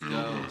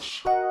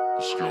N.B.T.S.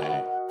 Let's go.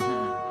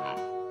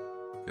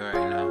 You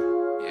already know.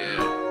 Yeah.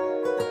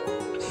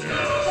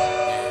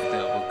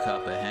 Double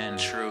cup of hen.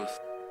 Truth.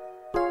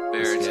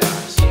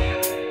 Veritas.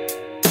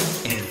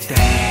 And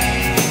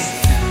things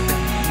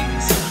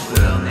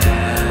will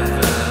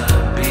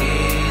never be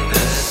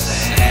the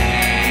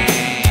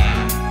same.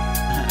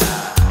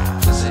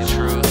 Is it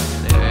true?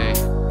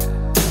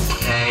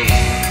 Hey.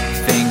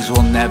 Things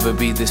will never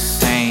be the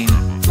same.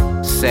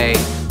 Say,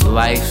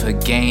 life a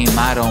game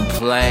I don't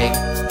play.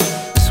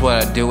 It's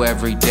what I do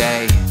every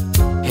day.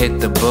 Hit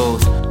the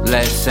booth,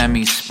 let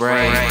semi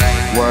spray.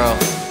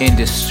 World in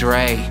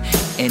disarray,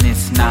 and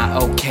it's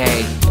not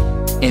okay.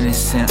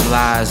 Innocent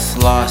lives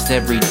lost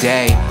every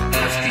day.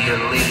 F the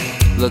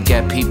elite. Look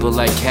at people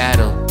like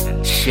cattle,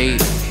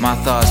 sheep. My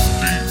thoughts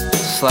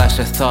slash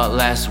a thought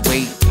last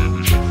week.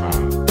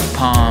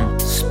 Palm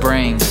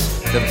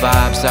Springs, the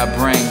vibes I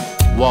bring.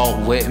 Walt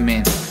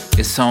Whitman,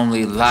 it's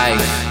only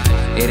life,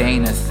 it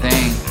ain't a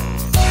thing.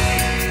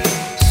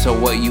 So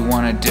what you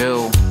wanna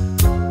do?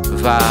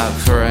 Vibe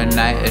for a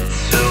night or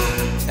two.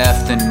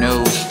 F the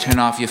news, turn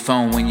off your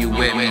phone when you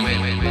with me.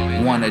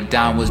 Wanna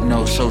dine with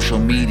no social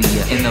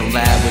media. In the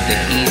lab with the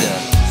heater.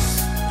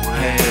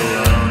 It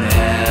will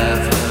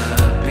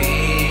never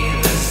be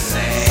the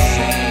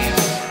same.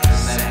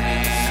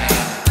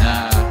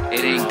 Nah,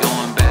 it ain't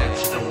going back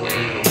to the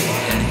way.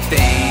 And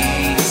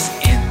things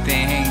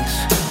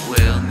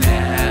will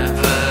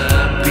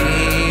never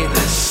be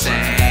the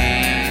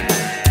same.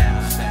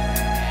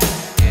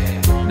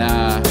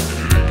 Nah,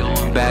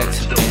 going back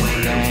to the things.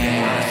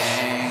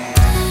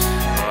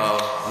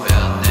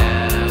 Will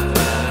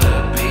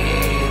never be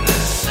the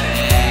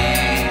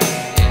same.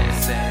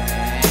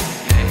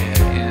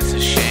 It's a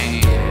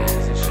shame.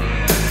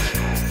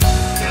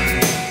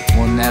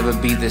 We'll never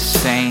be the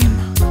same.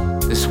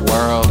 This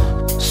world,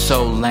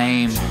 so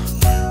lame.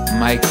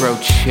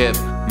 Microchip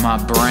my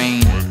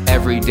brain.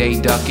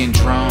 Everyday ducking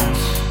drones.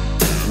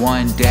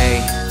 One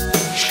day,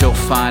 she'll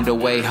find a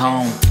way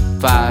home.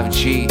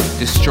 5G,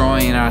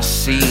 destroying our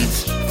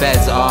seeds.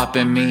 Feds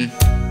opping me,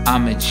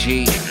 I'm a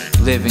G.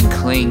 Living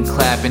clean,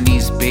 clapping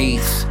these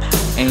beats.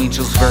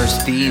 Angels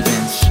versus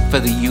demons, for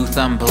the youth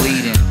I'm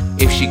bleeding.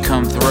 If she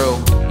come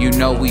through, you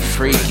know we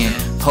freaking.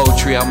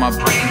 Poetry on my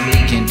brain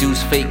leaking.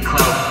 Dudes fake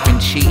clout, been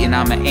cheating.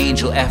 I'm an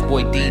angel,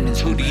 F-boy demons.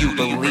 Who do you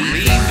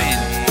believe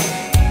in?